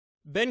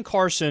Ben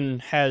Carson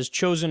has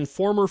chosen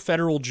former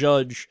federal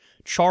judge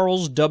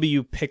Charles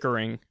W.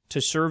 Pickering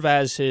to serve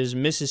as his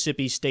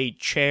Mississippi State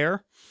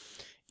chair,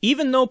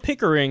 even though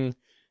Pickering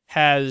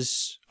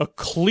has a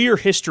clear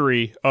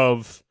history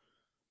of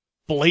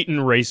blatant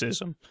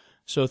racism.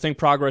 So Think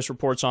Progress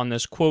reports on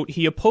this, quote,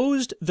 he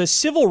opposed the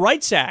Civil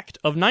Rights Act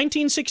of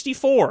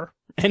 1964,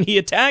 and he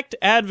attacked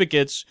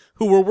advocates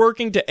who were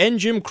working to end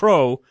Jim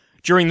Crow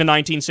during the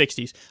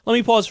 1960s. Let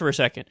me pause for a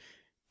second.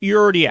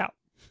 You're already out.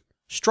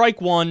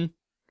 Strike one,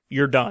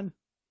 you're done.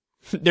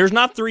 There's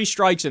not 3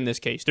 strikes in this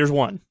case. There's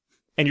 1,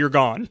 and you're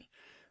gone.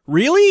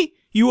 Really?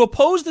 You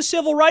oppose the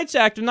Civil Rights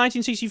Act of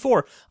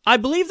 1964. I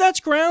believe that's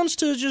grounds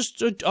to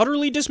just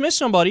utterly dismiss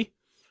somebody.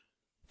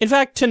 In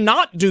fact, to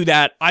not do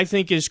that, I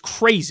think, is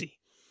crazy.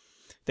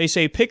 They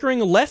say Pickering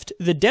left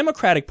the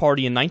Democratic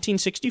Party in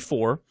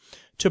 1964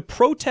 to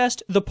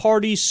protest the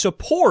party's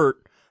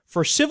support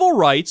for civil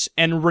rights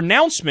and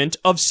renouncement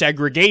of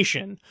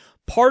segregation,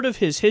 part of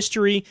his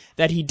history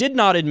that he did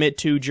not admit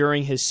to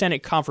during his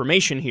Senate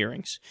confirmation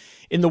hearings.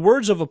 In the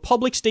words of a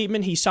public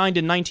statement he signed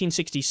in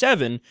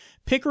 1967,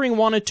 Pickering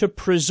wanted to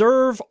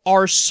preserve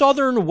our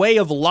Southern way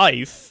of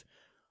life,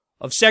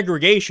 of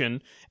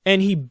segregation,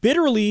 and he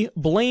bitterly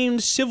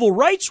blamed civil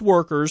rights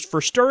workers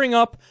for stirring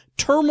up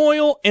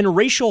turmoil and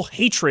racial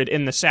hatred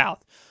in the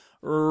South.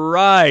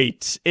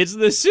 Right. It's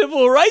the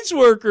civil rights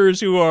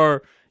workers who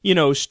are,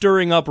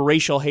 stirring up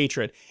racial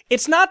hatred.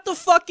 It's not the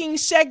fucking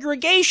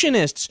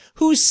segregationists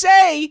who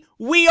say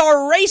we are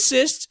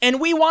racists and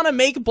we want to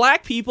make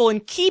black people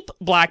and keep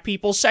black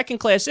people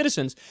second-class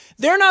citizens.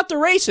 They're not the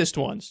racist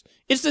ones.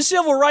 It's the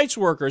civil rights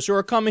workers who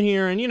are coming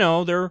here and,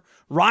 they're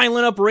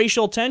riling up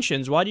racial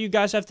tensions. Why do you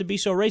guys have to be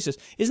so racist?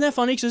 Isn't that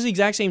funny? Because it's the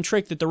exact same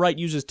trick that the right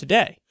uses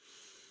today.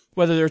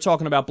 Whether they're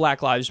talking about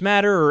Black Lives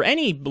Matter or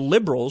any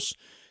liberals,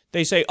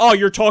 they say, oh,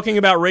 you're talking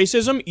about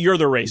racism? You're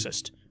the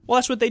racist. Well,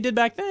 that's what they did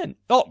back then.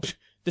 Oh,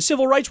 the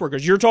civil rights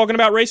workers, you're talking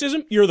about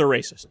racism? You're the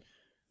racist.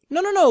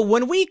 No.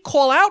 When we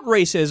call out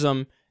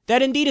racism,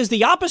 that indeed is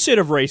the opposite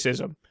of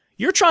racism.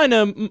 You're trying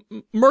to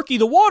murky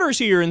the waters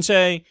here and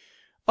say,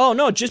 oh,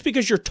 no, just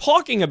because you're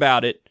talking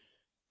about it,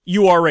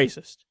 you are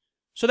racist.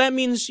 So that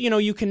means,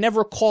 you can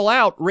never call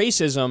out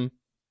racism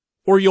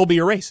or you'll be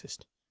a racist,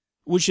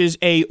 which is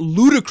a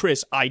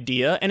ludicrous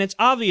idea, and it's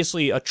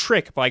obviously a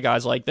trick by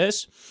guys like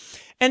this.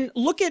 And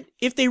look at,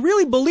 if they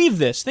really believe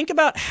this, think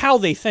about how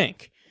they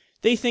think.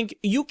 They think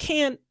you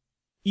can't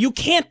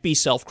be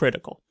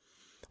self-critical.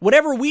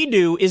 Whatever we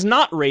do is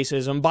not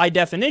racism by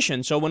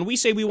definition. So when we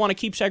say we want to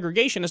keep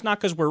segregation, it's not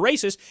because we're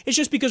racist, it's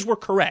just because we're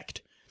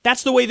correct.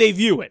 That's the way they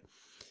view it.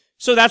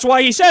 So that's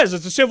why he says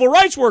it's the civil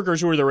rights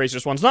workers who are the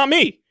racist ones, not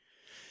me.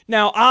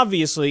 Now,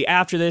 obviously,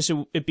 after this,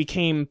 it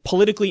became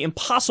politically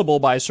impossible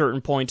by a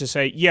certain point to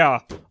say, yeah,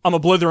 I'm a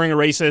blithering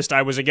racist,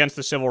 I was against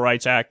the Civil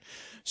Rights Act.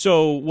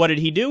 So what did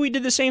he do? He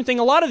did the same thing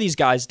a lot of these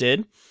guys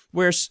did,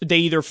 where they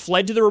either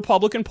fled to the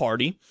Republican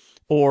Party,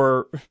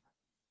 or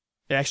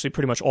actually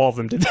pretty much all of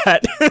them did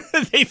that.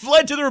 They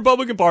fled to the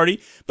Republican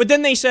Party, but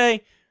then they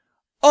say,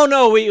 oh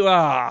no,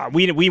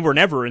 we were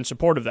never in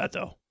support of that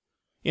though.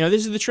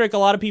 This is the trick a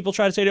lot of people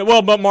try to say,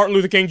 well, but Martin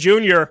Luther King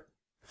Jr.,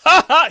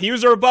 he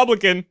was a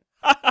Republican.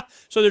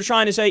 So they're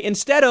trying to say,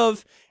 instead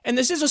of, and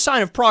this is a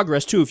sign of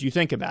progress too if you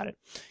think about it,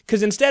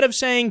 because instead of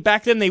saying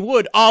back then they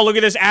would, oh, look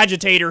at this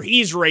agitator,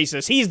 he's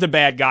racist, he's the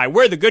bad guy,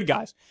 we're the good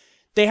guys.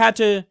 They had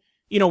to,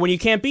 when you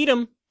can't beat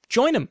him,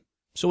 join him.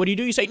 So what do?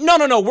 You say,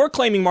 no, we're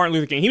claiming Martin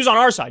Luther King. He was on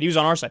our side.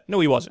 No,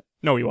 he wasn't.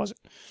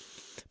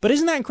 But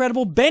isn't that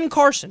incredible? Ben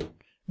Carson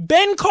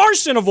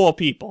of all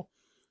people,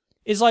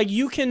 is like,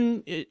 you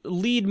can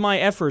lead my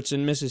efforts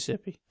in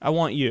Mississippi. I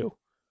want you.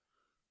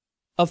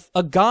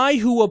 A guy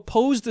who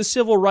opposed the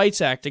Civil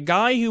Rights Act, a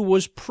guy who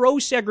was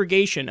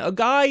pro-segregation, a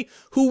guy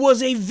who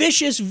was a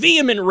vicious,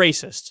 vehement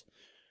racist.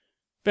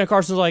 Ben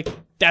Carson's like,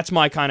 that's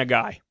my kind of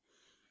guy.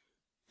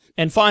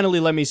 And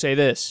finally, let me say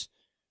this.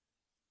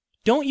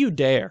 Don't you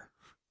dare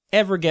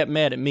ever get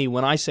mad at me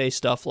when I say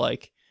stuff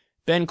like,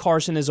 Ben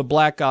Carson is a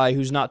black guy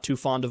who's not too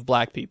fond of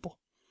black people.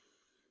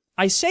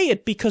 I say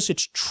it because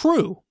it's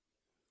true.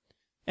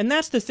 And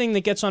that's the thing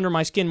that gets under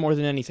my skin more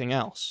than anything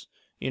else.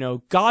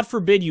 God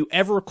forbid you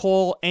ever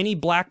call any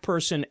black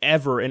person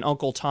ever an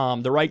Uncle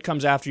Tom. The right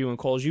comes after you and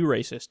calls you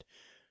racist.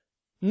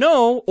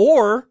 No,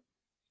 or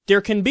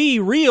there can be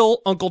real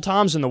Uncle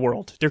Toms in the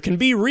world. There can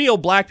be real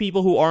black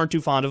people who aren't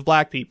too fond of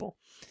black people.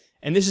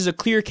 And this is a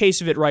clear case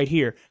of it right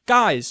here.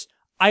 Guys,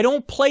 I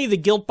don't play the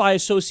guilt by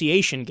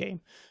association game.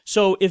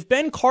 So if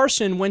Ben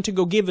Carson went to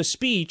go give a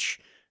speech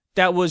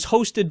that was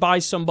hosted by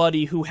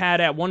somebody who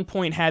had at one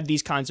point had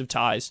these kinds of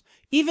ties,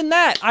 even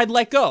that I'd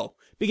let go.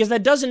 Because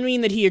that doesn't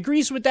mean that he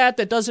agrees with that,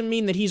 that doesn't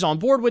mean that he's on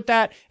board with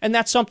that, and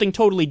that's something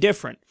totally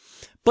different.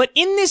 But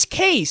in this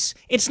case,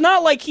 it's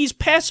not like he's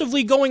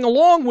passively going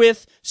along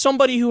with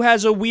somebody who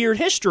has a weird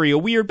history, a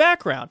weird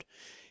background.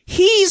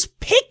 He's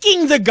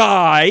picking the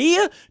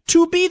guy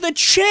to be the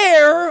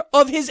chair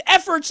of his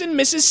efforts in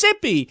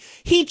Mississippi.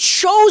 He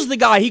chose the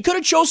guy. He could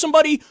have chose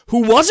somebody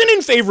who wasn't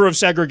in favor of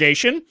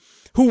segregation,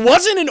 who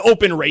wasn't an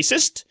open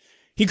racist.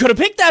 He could have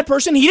picked that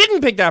person. He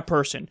didn't pick that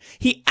person.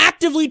 He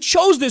actively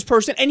chose this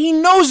person, and he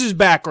knows his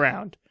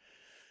background.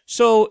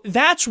 So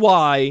that's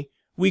why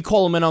we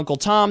call him an Uncle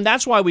Tom.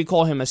 That's why we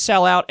call him a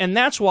sellout, and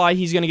that's why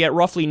he's going to get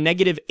roughly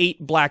 -8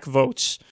 black votes